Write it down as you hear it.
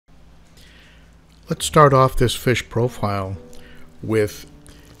Let's start off this fish profile with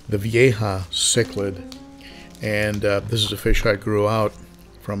the Vieja Cichlid, and this is a fish I grew out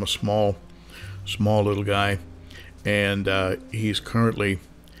from a small little guy, and he's currently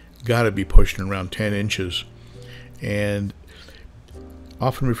got to be pushing around 10 inches, and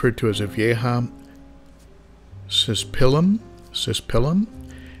often referred to as a Vieja Cichlids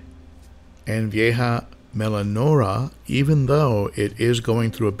and Vieja Melanora, even though it is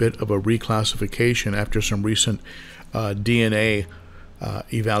going through a bit of a reclassification after some recent DNA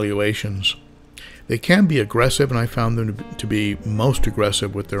evaluations. They can be aggressive, and I found them to be most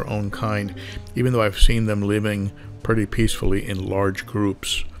aggressive with their own kind, even though I've seen them living pretty peacefully in large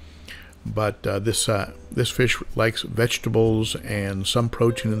groups. But this fish likes vegetables and some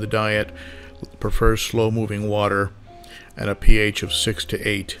protein in the diet, prefers slow-moving water, and a pH of 6 to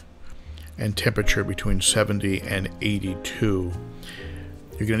 8. And temperature between 70 and 82.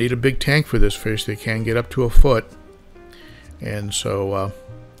 You're going to need a big tank for this fish. They can get up to a foot, and so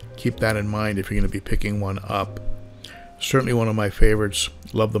keep that in mind if you're going to be picking one up. Certainly one of my favorites.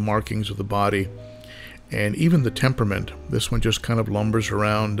 Love the markings of the body and even the temperament. This one just kind of lumbers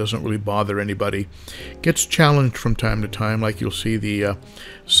around, doesn't really bother anybody. Gets challenged from time to time, like you'll see the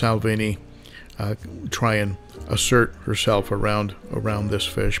Salvini try and assert herself around this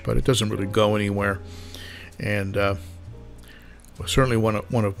fish, but it doesn't really go anywhere, and certainly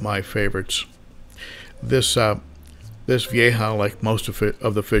one of my favorites. This Vieja, like most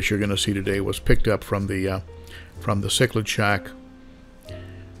of the fish you're going to see today, was picked up from the Cichlid shack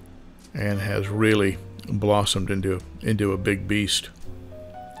and has really blossomed into a big beast,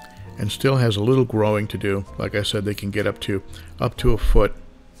 and still has a little growing to do. Like I said, they can get up to a foot.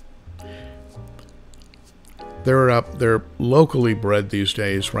 They're locally bred these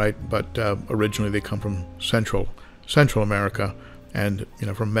days, right? But originally they come from Central America, and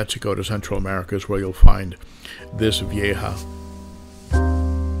from Mexico to Central America is where you'll find this Vieja.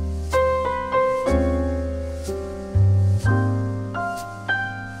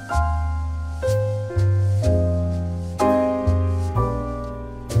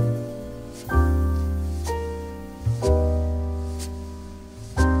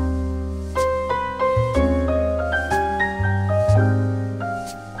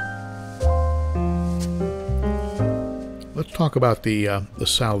 Let's talk about the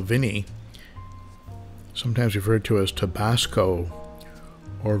Salvini, sometimes referred to as Tabasco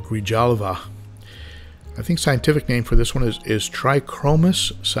or Grijalva. I think scientific name for this one is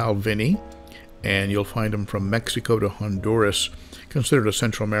Trichromis salvini, and you'll find them from Mexico to Honduras. Considered a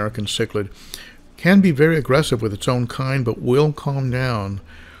Central American cichlid. Can be very aggressive with its own kind, but will calm down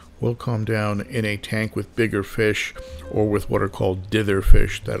in a tank with bigger fish or with what are called dither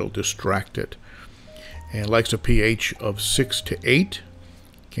fish that'll distract it. And likes a pH of 6 to 8,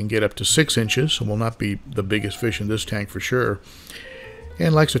 can get up to 6 inches, so will not be the biggest fish in this tank for sure,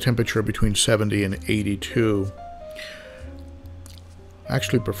 and likes a temperature between 70 and 82.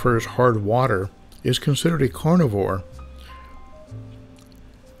 Actually prefers hard water, is considered a carnivore,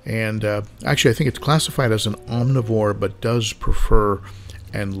 and actually I think it's classified as an omnivore, but does prefer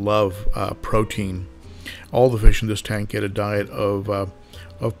and love protein. All the fish in this tank get a diet of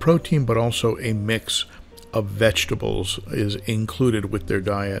protein, but also a mix of vegetables is included with their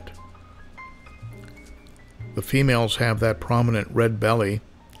diet. The females have that prominent red belly,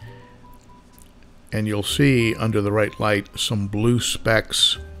 and you'll see under the right light some blue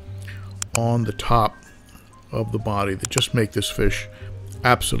specks on the top of the body that just make this fish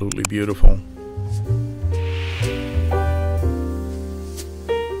absolutely beautiful.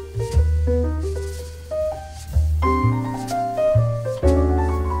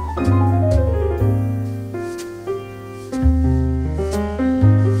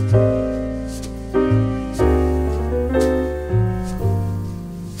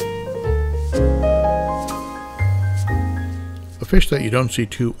 A fish that you don't see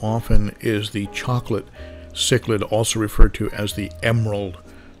too often is the chocolate cichlid, also referred to as the emerald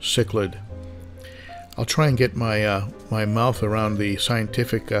cichlid. I'll try and get my my mouth around the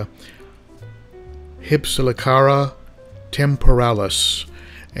scientific Hypsilicara temporalis,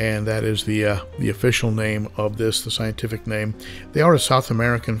 and that is the official name of this, the scientific name. They are a South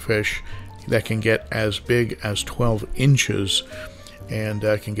American fish that can get as big as 12 inches and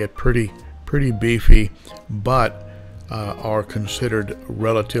can get pretty beefy, but are considered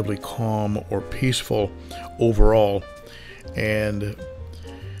relatively calm or peaceful overall, and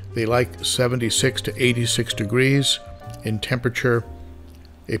they like 76 to 86 degrees in temperature,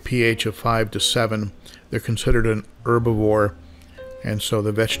 a pH of 5 to 7. They're considered an herbivore, and so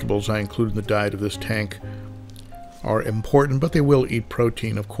the vegetables I include in the diet of this tank are important, but they will eat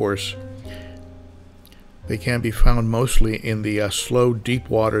protein, of course. They can be found mostly in the slow, deep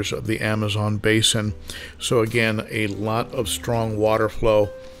waters of the Amazon basin. So again, a lot of strong water flow,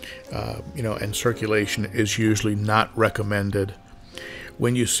 and circulation is usually not recommended.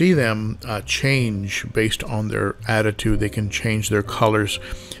 When you see them change based on their attitude, they can change their colors.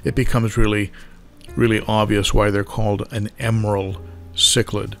 It becomes really, really obvious why they're called an emerald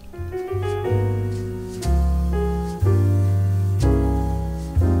cichlid.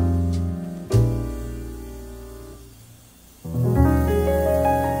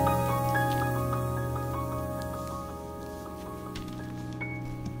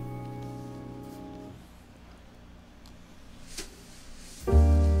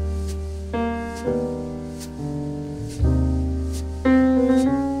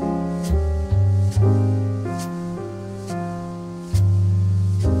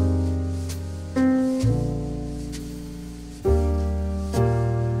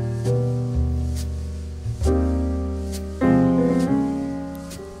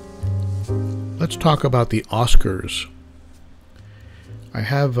 Let's talk about the Oscars. I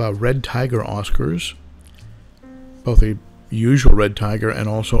have red tiger Oscars, both a usual red tiger and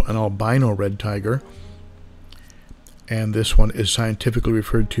also an albino red tiger. And this one is scientifically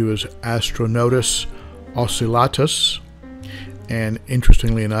referred to as Astronotus ocellatus, and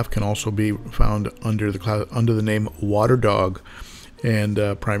interestingly enough can also be found under the name water dog, and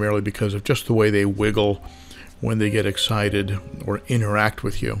primarily because of just the way they wiggle when they get excited or interact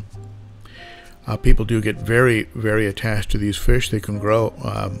with you. People do get very, very attached to these fish. They can grow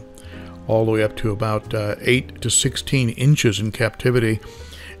all the way up to about 8 to 16 inches in captivity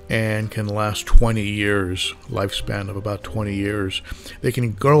and can last 20 years, lifespan of about 20 years. They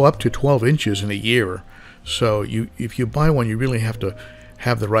can grow up to 12 inches in a year. So if you buy one, you really have to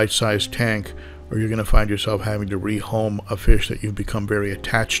have the right size tank, or you're going to find yourself having to rehome a fish that you've become very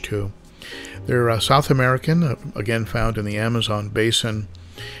attached to. They're South American, again found in the Amazon basin.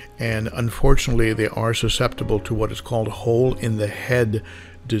 And unfortunately, they are susceptible to what is called hole in the head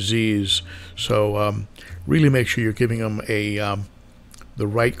disease. So really make sure you're giving them the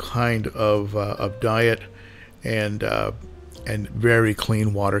right kind of diet and very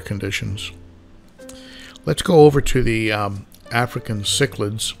clean water conditions. Let's go over to the African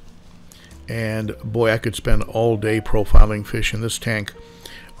cichlids. And boy, I could spend all day profiling fish in this tank,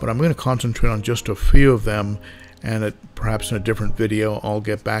 but I'm going to concentrate on just a few of them. And perhaps in a different video, I'll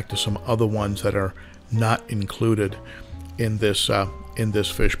get back to some other ones that are not included in this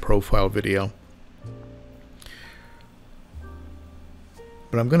fish profile video.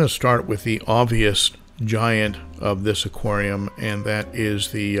 But I'm going to start with the obvious giant of this aquarium, and that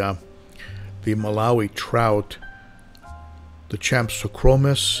is the Malawi trout, the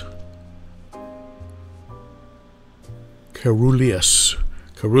Champsochromis caeruleus.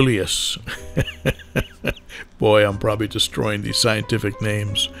 Boy, I'm probably destroying these scientific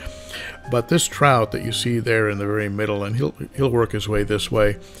names. But this trout that you see there in the very middle, and he'll work his way this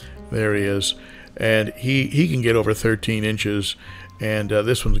way. There he is. And he can get over 13 inches. And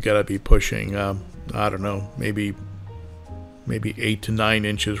this one's got to be pushing, I don't know, maybe 8 to 9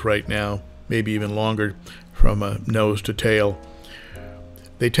 inches right now. Maybe even longer from nose to tail.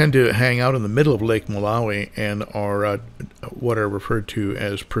 They tend to hang out in the middle of Lake Malawi and are what are referred to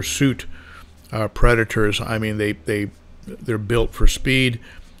as pursuit predators. I mean, they're built for speed,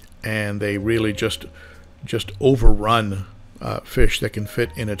 and they really just overrun fish that can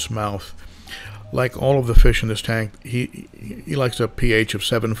fit in its mouth. Like all of the fish in this tank, he likes a pH of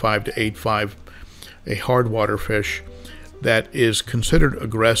 7.5 to 8.5, a hard water fish that is considered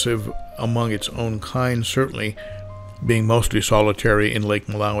aggressive among its own kind, certainly being mostly solitary in Lake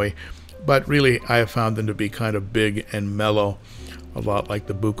Malawi, but really I have found them to be kind of big and mellow, a lot like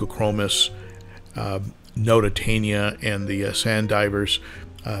the Buccochromis, Notitania, and the sand divers.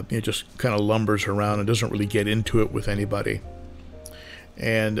 It just kind of lumbers around and doesn't really get into it with anybody.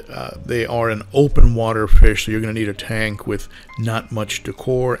 And they are an open water fish, so you're going to need a tank with not much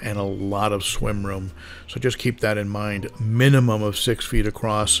decor and a lot of swim room. So just keep that in mind. Minimum of 6 feet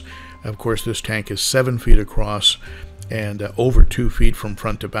across. Of course, this tank is 7 feet across and over 2 feet from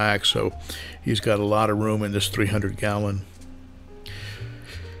front to back, so he's got a lot of room in this 300-gallon.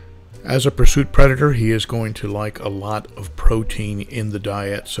 As a pursuit predator, he is going to like a lot of protein in the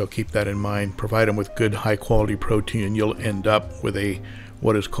diet, so keep that in mind. Provide him with good high-quality protein, and you'll end up with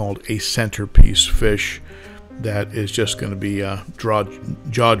what is called a centerpiece fish that is just going to be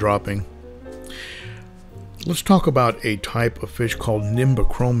jaw-dropping. Let's talk about a type of fish called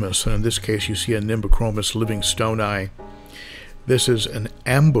Nimbochromis, and in this case you see a Nimbochromis livingstoni. This is an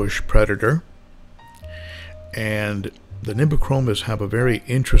ambush predator, and the Nimbochromis have a very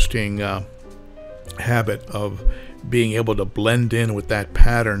interesting habit of being able to blend in with that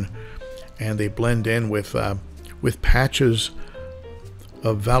pattern, and they blend in with patches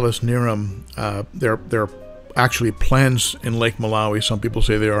of Vallis nerum. They're actually plants in Lake Malawi. Some people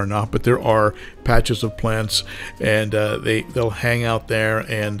say there are not, but there are patches of plants, and they'll hang out there,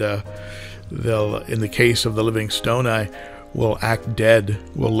 and they'll, in the case of the living stone eye, will act dead,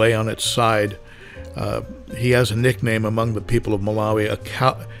 will lay on its side. He has a nickname among the people of Malawi, a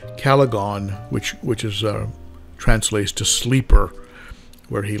calagon, which is translates to sleeper,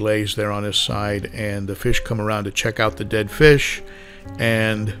 where he lays there on his side, and the fish come around to check out the dead fish,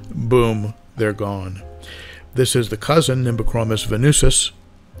 and boom, they're gone. This is the cousin, Nimbochromis venusus.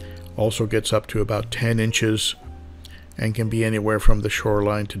 Also gets up to about 10 inches and can be anywhere from the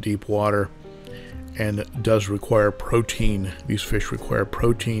shoreline to deep water, and does require protein. These fish require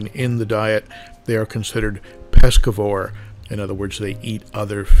protein in the diet. They are considered pescivore. In other words, they eat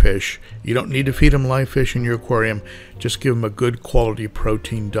other fish. You don't need to feed them live fish in your aquarium. Just give them a good quality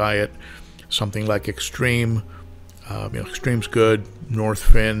protein diet. Something like Extreme. Extreme's good.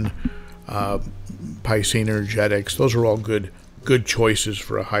 Northfin, Piscine Energetics. Those are all good choices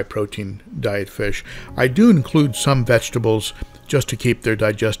for a high protein diet fish. I do include some vegetables just to keep their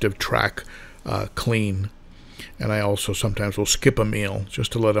digestive tract clean. And I also sometimes will skip a meal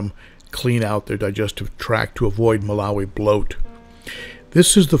just to let them clean out their digestive tract to avoid Malawi bloat.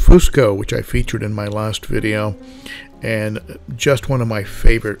 This is the Fusco, which I featured in my last video, and just one of my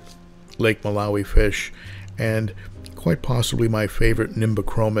favorite Lake Malawi fish, and quite possibly my favorite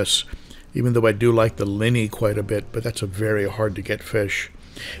Nimbochromis, even though I do like the linny quite a bit, but that's a very hard to get fish.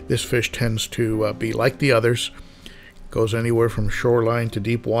 This fish tends to be like the others, goes anywhere from shoreline to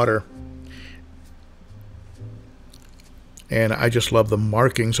deep water. And I just love the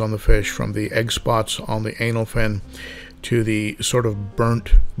markings on the fish, from the egg spots on the anal fin to the sort of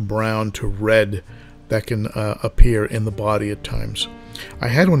burnt brown to red that can appear in the body at times. I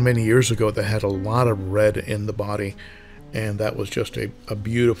had one many years ago that had a lot of red in the body, and that was just a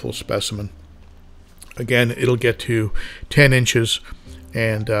beautiful specimen. Again, it'll get to 10 inches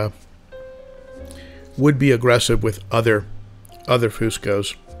and would be aggressive with other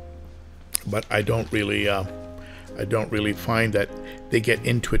Fuscos, but I don't really find that they get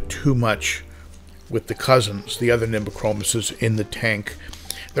into it too much with the cousins, the other Nimbochromises in the tank.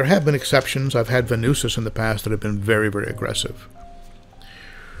 There have been exceptions. I've had Venusus in the past that have been very, very aggressive.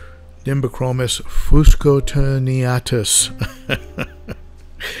 Nimbochromis fuscoterniatus.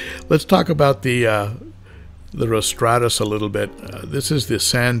 Let's talk about the rostratus a little bit. This is the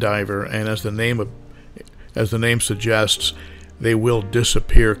sand diver, and as the name suggests, they will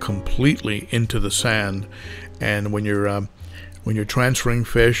disappear completely into the sand. And when you're transferring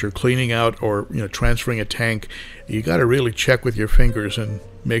fish or cleaning out, or transferring a tank, you got to really check with your fingers and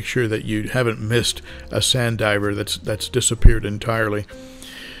make sure that you haven't missed a sand diver that's disappeared entirely.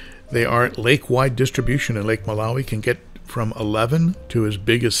 They are lake-wide distribution in Lake Malawi, can get from 11 to as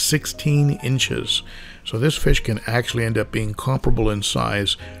big as 16 inches. So this fish can actually end up being comparable in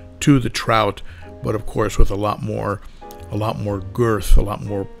size to the trout, but of course with a lot more girth, a lot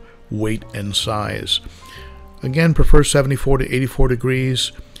more weight and size. Again, prefers 74 to 84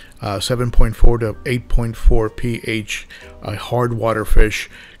 degrees, 7.4 to 8.4 pH, a hard water fish,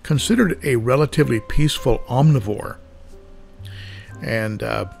 considered a relatively peaceful omnivore, and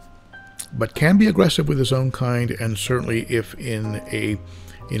but can be aggressive with his own kind, and certainly if in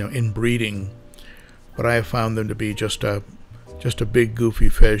breeding. But I have found them to be just a big goofy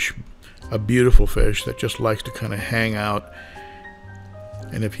fish, a beautiful fish that just likes to kind of hang out.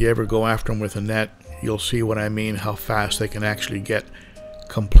 And if you ever go after them with a net, you'll see what I mean, how fast they can actually get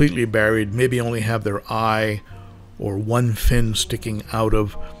completely buried, maybe only have their eye or one fin sticking out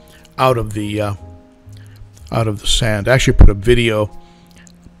of the sand. I actually put a video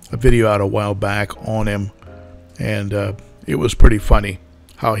out a while back on him, and it was pretty funny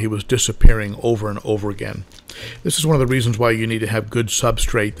how he was disappearing over and over again. This is one of the reasons why you need to have good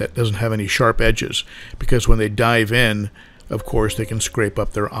substrate that doesn't have any sharp edges, because when they dive in, of course, they can scrape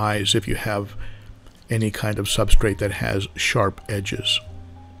up their eyes if you have any kind of substrate that has sharp edges.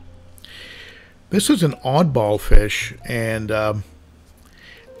 This is an oddball fish, and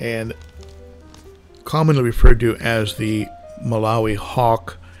commonly referred to as the Malawi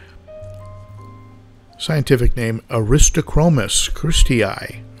hawk. Scientific name Aristochromis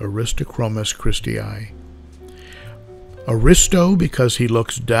christii. Aristochromis christii. Aristo because he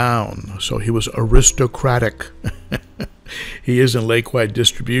looks down, so he was aristocratic. He is in lake-wide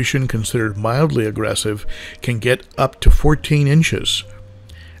distribution, considered mildly aggressive, can get up to 14 inches.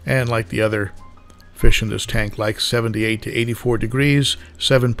 And like the other fish in this tank like 78 to 84 degrees,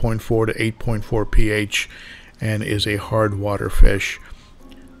 7.4 to 8.4 pH, and is a hard water fish.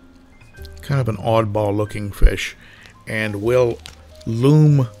 Kind of an oddball looking fish, and will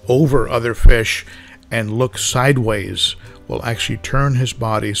loom over other fish and look sideways. Will actually turn his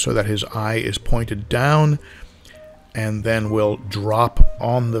body so that his eye is pointed down, and then will drop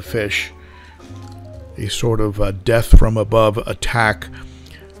on the fish. A sort of death from above attack,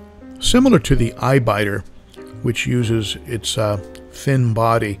 similar to the eye biter, which uses its thin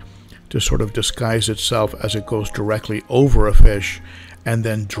body to sort of disguise itself as it goes directly over a fish and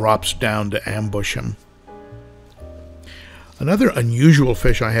then drops down to ambush him. Another unusual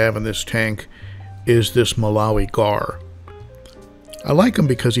fish I have in this tank is this Malawi gar. I like him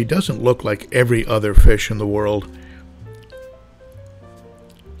because he doesn't look like every other fish in the world.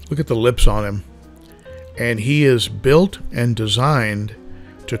 Look at the lips on him. And he is built and designed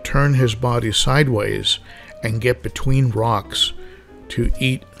to turn his body sideways and get between rocks to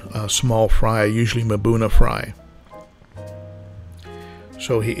eat small fry, usually Mbuna fry.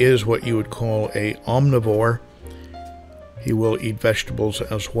 So he is what you would call a omnivore. He will eat vegetables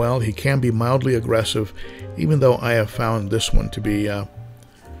as well. He can be mildly aggressive, even though I have found this one to be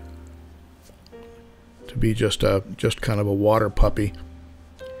just kind of a water puppy.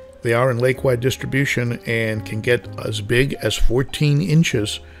 They are in lake-wide distribution and can get as big as 14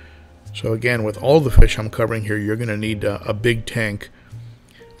 inches. So again, with all the fish I'm covering here, you're going to need a big tank.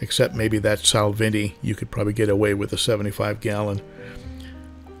 Except maybe that Salvini, you could probably get away with a 75-gallon.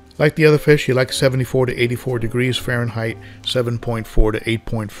 Like the other fish, he likes 74 to 84 degrees Fahrenheit, 7.4 to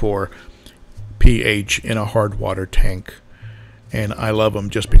 8.4 pH in a hard water tank. And I love him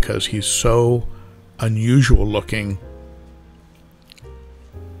just because he's so unusual looking.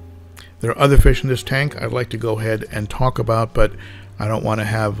 There are other fish in this tank I'd like to go ahead and talk about, but I don't want to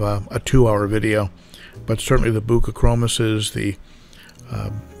have a 2-hour video. But certainly the Buccochromuses, the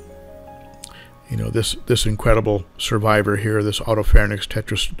this incredible survivor here, this Otopharynx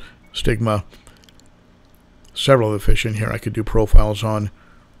tetrastigma. Several of the fish in here I could do profiles on.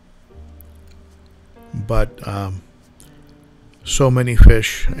 But so many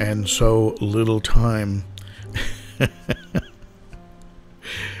fish and so little time.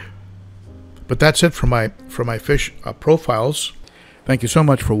 But that's it for my fish profiles. Thank you so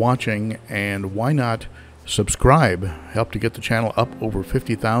much for watching, and why not subscribe? Help to get the channel up over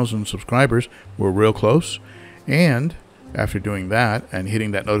 50,000 subscribers. We're real close. And after doing that and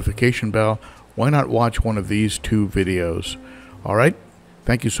hitting that notification bell, why not watch one of these 2 videos? All right.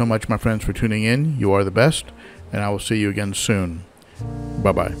 Thank you so much, my friends, for tuning in. You are the best, and I will see you again soon.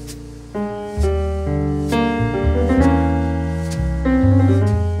 Bye-bye.